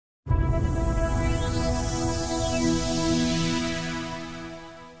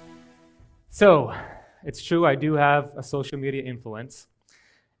So, it's true, I do have a social media influence,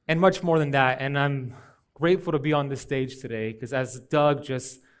 and much more than that, and I'm grateful to be on this stage today, because as Doug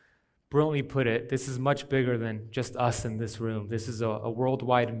just brilliantly put it, this is much bigger than just us in this room. This is a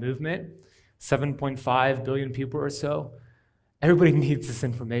worldwide movement, 7.5 billion people or so. Everybody needs this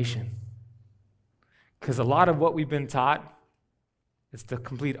information, because a lot of what we've been taught is the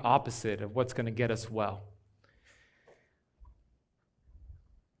complete opposite of what's going to get us well.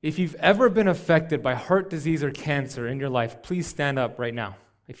 If you've ever been affected by heart disease or cancer in your life, please stand up right now.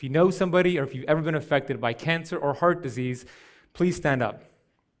 If you know somebody or if you've ever been affected by cancer or heart disease, please stand up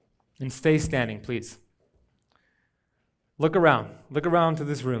and stay standing, please. Look around to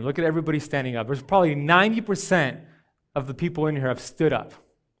this room. Look at everybody standing up. There's probably 90% of the people in here have stood up.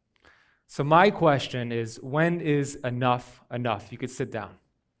 So my question is, when is enough enough? You could sit down.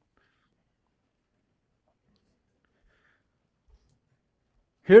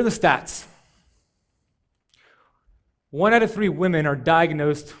 Here are the stats. 1 out of 3 women are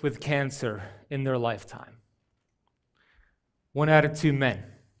diagnosed with cancer in their lifetime. 1 out of 2 men.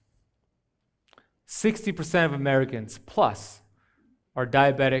 60% of Americans plus are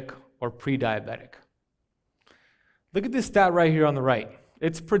diabetic or pre-diabetic. Look at this stat right here on the right.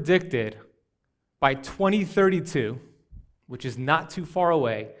 It's predicted by 2032, which is not too far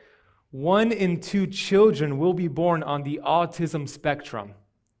away, 1 in 2 children will be born on the autism spectrum.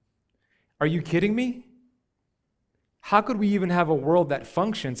 Are you kidding me? How could we even have a world that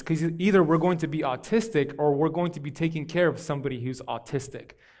functions? Because either we're going to be autistic or we're going to be taking care of somebody who's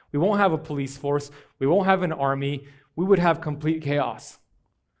autistic. We won't have a police force. We won't have an army. We would have complete chaos.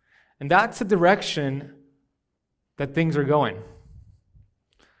 And that's the direction that things are going.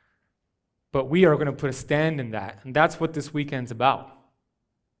 But we are going to put a stand in that. And that's what this weekend's about.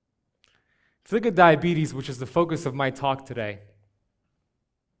 If you look at diabetes, which is the focus of my talk today,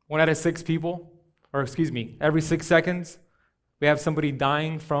 1 out of 6 people, every 6 seconds, we have somebody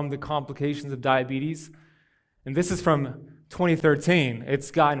dying from the complications of diabetes. And this is from 2013.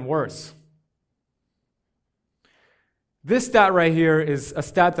 It's gotten worse. This stat right here is a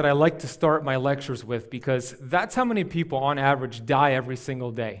stat that I like to start my lectures with, because that's how many people on average die every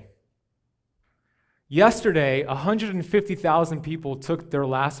single day. Yesterday, 150,000 people took their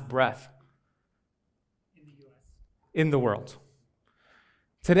last breath in the US. In the world.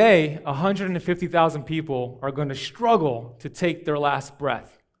 Today, 150,000 people are going to struggle to take their last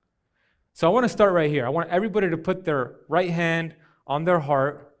breath. So I want to start right here. I want everybody to put their right hand on their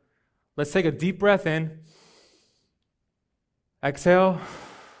heart. Let's take a deep breath in. Exhale.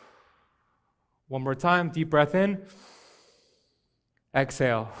 One more time, deep breath in.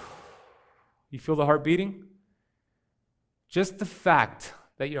 Exhale. You feel the heart beating? Just the fact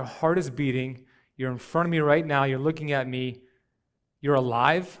that your heart is beating, you're in front of me right now, you're looking at me, you're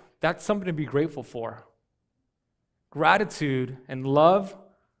alive, that's something to be grateful for. Gratitude and love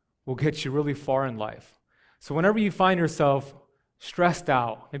will get you really far in life. So whenever you find yourself stressed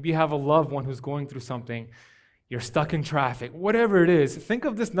out, maybe you have a loved one who's going through something, you're stuck in traffic, whatever it is, think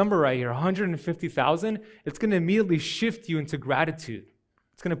of this number right here, 150,000. It's going to immediately shift you into gratitude.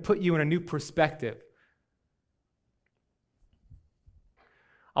 It's going to put you in a new perspective.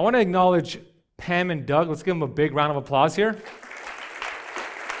 I want to acknowledge Pam and Doug. Let's give them a big round of applause here.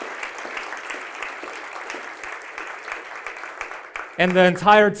 And the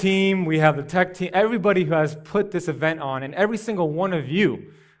entire team, we have the tech team, everybody who has put this event on, and every single one of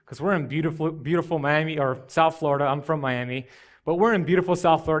you, because we're in beautiful Miami, or South Florida. I'm from Miami, but we're in beautiful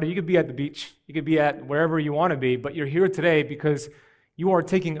South Florida. You could be at the beach. You could be at wherever you want to be, but you're here today because you are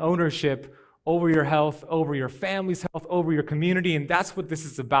taking ownership over your health, over your family's health, over your community, and that's what this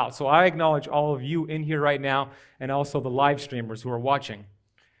is about. So I acknowledge all of you in here right now, and also the live streamers who are watching.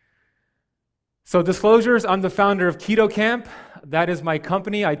 So disclosures, I'm the founder of Keto Camp. That is my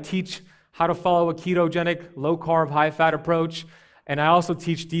company. I teach how to follow a ketogenic, low-carb, high-fat approach, and I also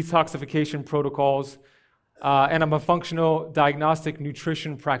teach detoxification protocols. And I'm a functional diagnostic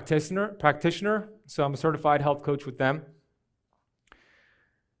nutrition practitioner, so I'm a certified health coach with them.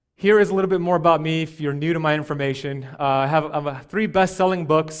 Here is a little bit more about me if you're new to my information. I have 3 best-selling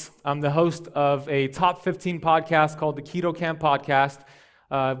books. I'm the host of a top 15 podcast called the Keto Camp Podcast.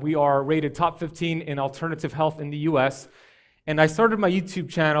 We are rated top 15 in alternative health in the US. And I started my YouTube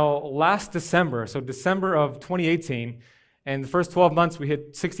channel last December, so December of 2018. And the first 12 months, we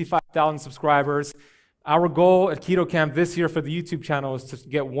hit 65,000 subscribers. Our goal at Keto Camp this year for the YouTube channel is to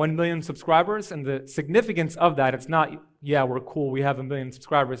get 1 million subscribers. And the significance of that, it's not, yeah, we're cool, we have 1 million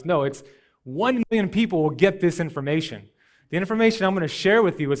subscribers. No, it's 1 million people will get this information. The information I'm going to share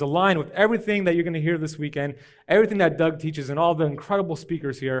with you is aligned with everything that you're going to hear this weekend, everything that Doug teaches, and all the incredible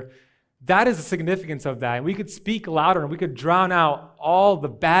speakers here. That is the significance of that. And we could speak louder and we could drown out all the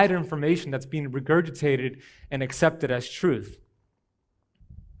bad information that's being regurgitated and accepted as truth.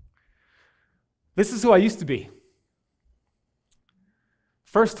 This is who I used to be.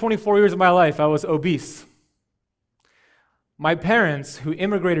 First 24 years of my life, I was obese. My parents, who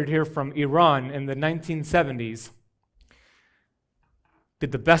immigrated here from Iran in the 1970s,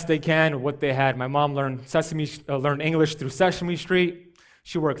 did the best they can with what they had. My mom learned English through Sesame Street.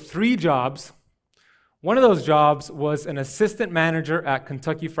 She worked 3 jobs. One of those jobs was an assistant manager at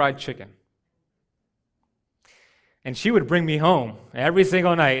Kentucky Fried Chicken. And she would bring me home every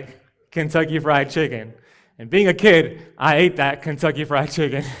single night, Kentucky Fried Chicken. And being a kid, I ate that Kentucky Fried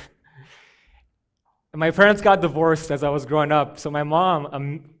Chicken. And my parents got divorced as I was growing up. So my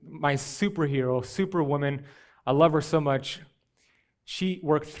mom, my superhero, superwoman, I love her so much. She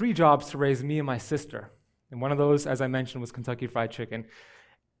worked 3 jobs to raise me and my sister. And one of those, as I mentioned, was Kentucky Fried Chicken.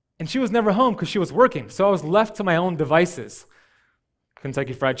 And she was never home because she was working. So I was left to my own devices.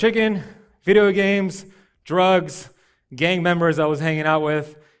 Kentucky Fried Chicken, video games, drugs, gang members I was hanging out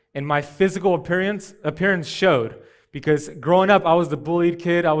with. And my physical appearance showed. Because growing up, I was the bullied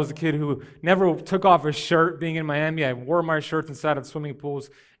kid. I was the kid who never took off his shirt. Being in Miami, I wore my shirts inside of swimming pools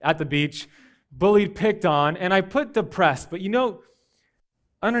at the beach. Bullied, picked on, and I put depressed. But you know,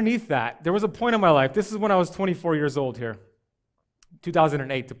 underneath that, there was a point in my life. This is when I was 24 years old here,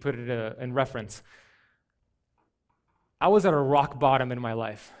 2008 to put it in reference. I was at a rock bottom in my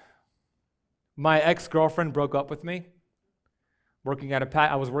life. My ex-girlfriend broke up with me.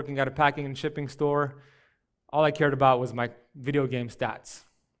 I was working at a packing and shipping store. All I cared about was my video game stats.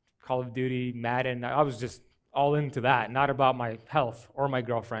 Call of Duty, Madden, I was just all into that, not about my health or my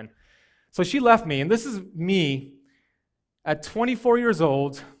girlfriend. So she left me, and this is me at 24 years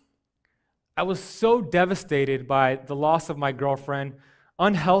old. I was so devastated by the loss of my girlfriend,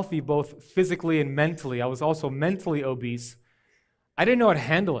 unhealthy both physically and mentally. I was also mentally obese. I didn't know how to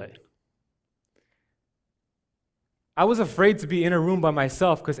handle it. I was afraid to be in a room by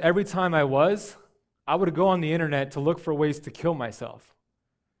myself because every time I would go on the internet to look for ways to kill myself.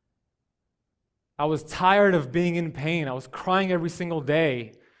 I was tired of being in pain. I was crying every single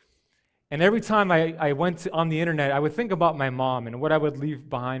day. And every time I went on the internet, I would think about my mom and what I would leave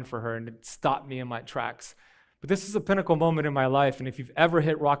behind for her, and it stopped me in my tracks. But this is a pinnacle moment in my life, and if you've ever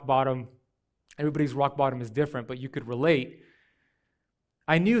hit rock bottom, everybody's rock bottom is different, but you could relate.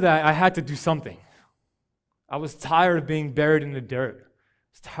 I knew that I had to do something. I was tired of being buried in the dirt.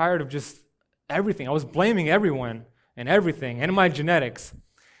 I was tired of just everything. I was blaming everyone and everything and my genetics.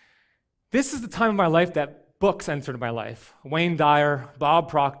 This is the time of my life that books entered my life. Wayne Dyer, Bob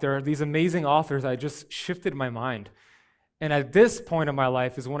Proctor, these amazing authors, I just shifted my mind. And at this point in my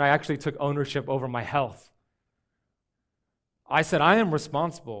life is when I actually took ownership over my health. I said, I am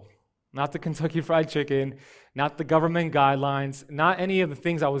responsible, not the Kentucky Fried Chicken, not the government guidelines, not any of the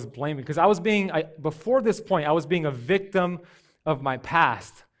things I was blaming. Because before this point, I was being a victim of my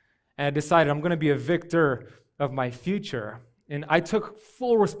past. And I decided I'm going to be a victor of my future. And I took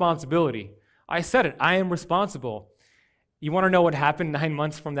full responsibility. I said it, I am responsible. You want to know what happened 9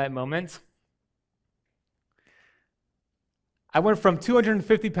 months from that moment? I went from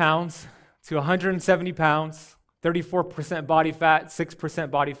 250 pounds to 170 pounds, 34% body fat,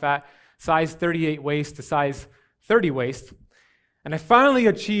 6% body fat, size 38 waist to size 30 waist. And I finally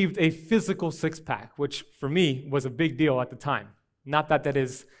achieved a physical six-pack, which for me was a big deal at the time. Not that that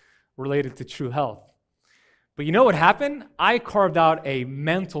is related to true health. But you know what happened? I carved out a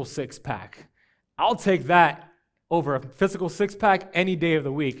mental six-pack. I'll take that over a physical six-pack any day of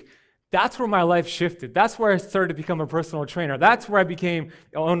the week. That's where my life shifted. That's where I started to become a personal trainer. That's where I became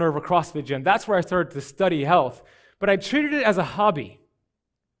the owner of a CrossFit gym. That's where I started to study health. But I treated it as a hobby.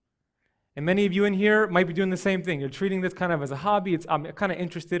 And many of you in here might be doing the same thing. You're treating this kind of as a hobby. I'm kind of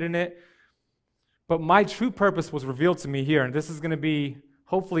interested in it. But my true purpose was revealed to me here, and this is going to be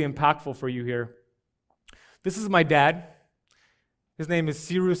hopefully impactful for you here. This is my dad. His name is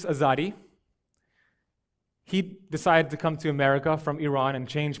Cyrus Azadi. He decided to come to America from Iran and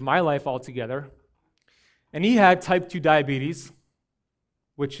change my life altogether. And he had type 2 diabetes,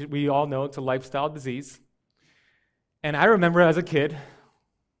 which we all know it's a lifestyle disease. And I remember as a kid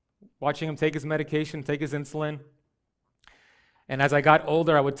watching him take his medication, take his insulin. And as I got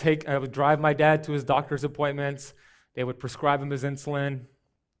older, I would drive my dad to his doctor's appointments. They would prescribe him his insulin.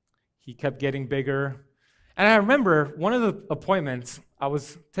 He kept getting bigger. And I remember one of the appointments, I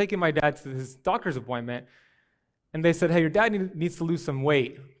was taking my dad to his doctor's appointment, and they said, hey, your dad needs to lose some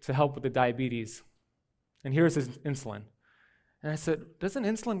weight to help with the diabetes. And here's his insulin. And I said, doesn't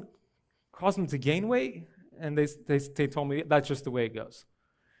insulin cause him to gain weight? And they told me that's just the way it goes.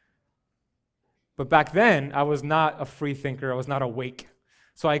 But back then, I was not a free thinker. I was not awake.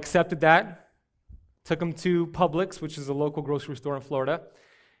 So I accepted that, took him to Publix, which is a local grocery store in Florida,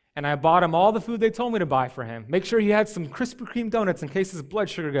 and I bought him all the food they told me to buy for him. Make sure he had some Krispy Kreme donuts in case his blood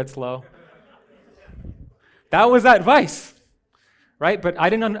sugar gets low. That was advice, right? But I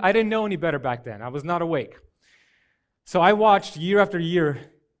didn't know any better back then. I was not awake. So I watched year after year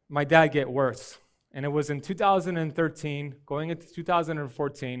my dad get worse. And it was in 2013, going into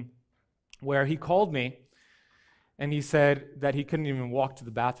 2014, where he called me and he said that he couldn't even walk to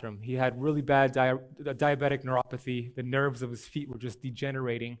the bathroom. He had really bad diabetic neuropathy. The nerves of his feet were just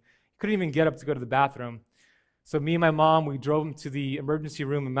degenerating. He couldn't even get up to go to the bathroom. So me and my mom, we drove him to the emergency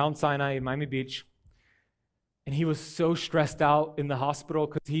room in Mount Sinai in Miami Beach. And he was so stressed out in the hospital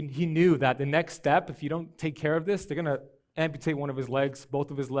because he knew that the next step, if you don't take care of this, they're going to amputate one of his legs,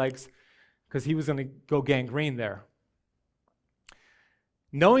 both of his legs, because he was going to go gangrene there.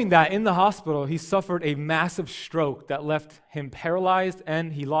 Knowing that in the hospital, he suffered a massive stroke that left him paralyzed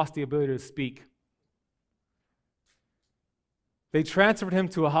and he lost the ability to speak. They transferred him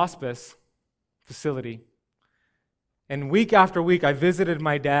to a hospice facility. And week after week, I visited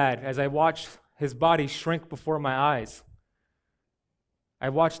my dad as I watched his body shrink before my eyes. I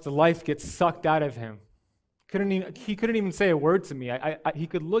watched the life get sucked out of him. He couldn't even say a word to me. He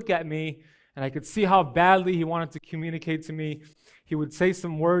could look at me, and I could see how badly he wanted to communicate to me. He would say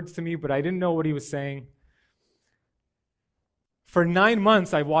some words to me, but I didn't know what he was saying. For 9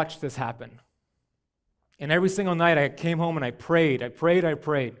 months, I watched this happen. And every single night, I came home and I prayed.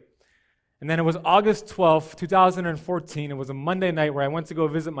 And then it was August 12th, 2014. It was a Monday night where I went to go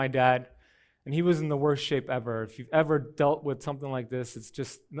visit my dad, and he was in the worst shape ever. If you've ever dealt with something like this, it's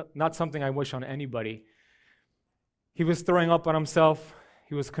just not something I wish on anybody. He was throwing up on himself.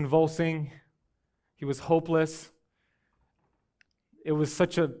 He was convulsing. He was hopeless. It was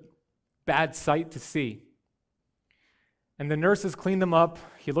such a bad sight to see. And the nurses cleaned him up.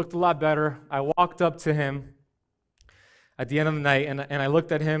 He looked a lot better. I walked up to him at the end of the night, and I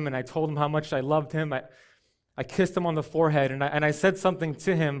looked at him, and I told him how much I loved him. I kissed him on the forehead, and I said something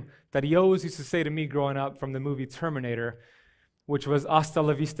to him that he always used to say to me growing up from the movie Terminator, which was, "Hasta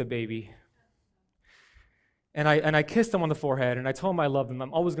la vista, baby." And I kissed him on the forehead, and I told him I loved him.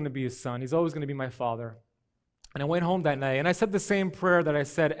 I'm always going to be his son. He's always going to be my father. And I went home that night, and I said the same prayer that I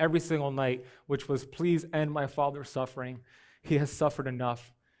said every single night, which was, "Please end my father's suffering. He has suffered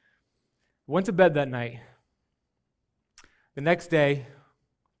enough." I went to bed that night. The next day,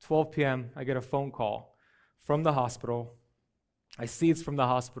 12 p.m., I get a phone call from the hospital. I see it's from the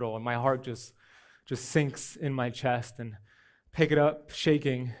hospital, and my heart just sinks in my chest, and pick it up,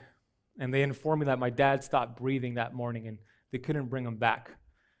 shaking. And they informed me that my dad stopped breathing that morning and they couldn't bring him back.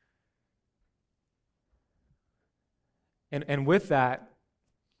 And with that,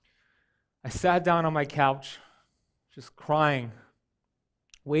 I sat down on my couch, just crying,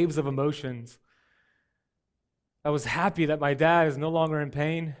 waves of emotions. I was happy that my dad is no longer in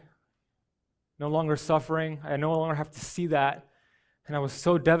pain, no longer suffering. I no longer have to see that. And I was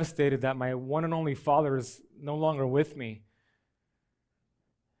so devastated that my one and only father is no longer with me.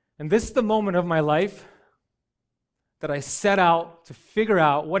 And this is the moment of my life that I set out to figure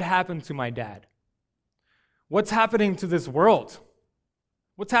out what happened to my dad. What's happening to this world?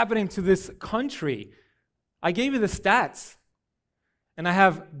 What's happening to this country? I gave you the stats. And I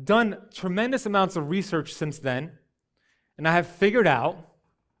have done tremendous amounts of research since then. And I have figured out,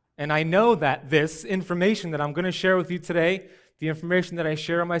 and I know that this information that I'm going to share with you today, the information that I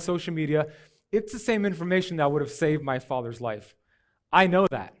share on my social media, it's the same information that would have saved my father's life. I know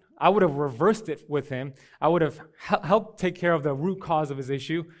that. I would have reversed it with him. I would have helped take care of the root cause of his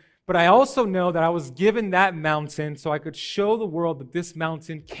issue. But I also know that I was given that mountain so I could show the world that this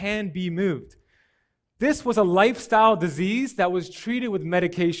mountain can be moved. This was a lifestyle disease that was treated with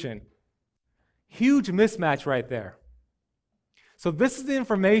medication. Huge mismatch right there. So this is the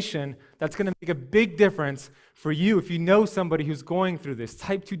information that's going to make a big difference for you if you know somebody who's going through this,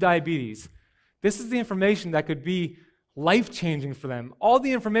 type 2 diabetes. This is the information that could be life-changing for them. All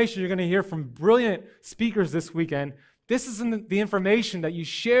the information you're going to hear from brilliant speakers this weekend, this is the information that you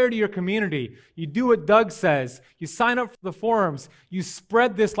share to your community. You do what Doug says. You sign up for the forums. You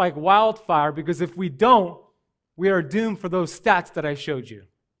spread this like wildfire, because if we don't, we are doomed for those stats that I showed you.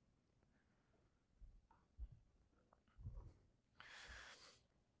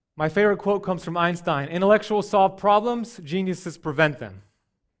 My favorite quote comes from Einstein: "Intellectuals solve problems, geniuses prevent them."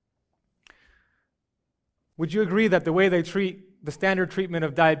 Would you agree that the way they treat the standard treatment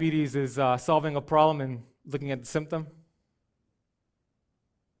of diabetes is solving a problem and looking at the symptom?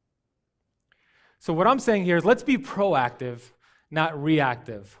 So what I'm saying here is let's be proactive, not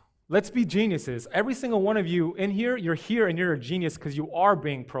reactive. Let's be geniuses. Every single one of you in here, you're here and you're a genius because you are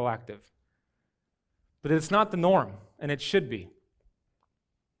being proactive. But it's not the norm, and it should be.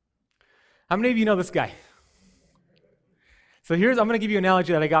 How many of you know this guy? So I'm going to give you an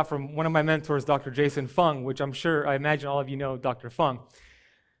analogy that I got from one of my mentors, Dr. Jason Fung, which I imagine all of you know Dr. Fung.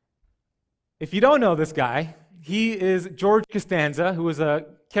 If you don't know this guy, he is George Costanza, who was a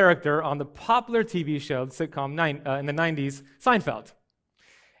character on the popular TV show, the sitcom in the 90s, Seinfeld.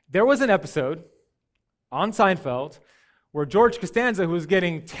 There was an episode on Seinfeld where George Costanza, who was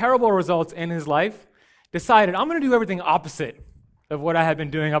getting terrible results in his life, decided, I'm going to do everything opposite of what I had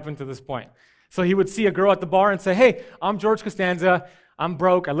been doing up until this point. So he would see a girl at the bar and say, hey, I'm George Costanza, I'm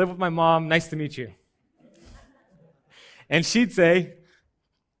broke, I live with my mom, nice to meet you. And she'd say,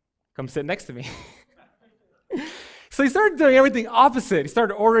 come sit next to me. So he started doing everything opposite. He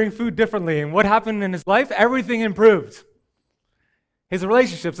started ordering food differently, and what happened in his life? Everything improved. His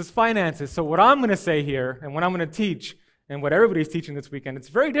relationships, his finances. So what I'm going to say here, and what I'm going to teach, and what everybody's teaching this weekend, it's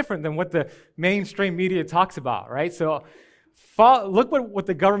very different than what the mainstream media talks about, right? So look what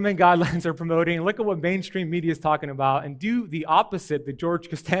the government guidelines are promoting, look at what mainstream media is talking about, and do the opposite, the George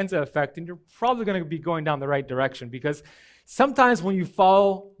Costanza effect, and you're probably going to be going down the right direction, because sometimes when you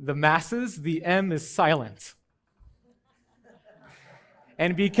follow the masses, the M is silent.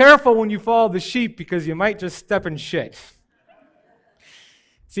 And be careful when you follow the sheep, because you might just step in shit.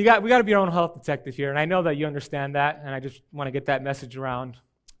 So we got to be our own health detective here, and I know that you understand that, and I just want to get that message around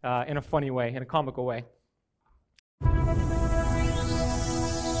in a funny way, in a comical way.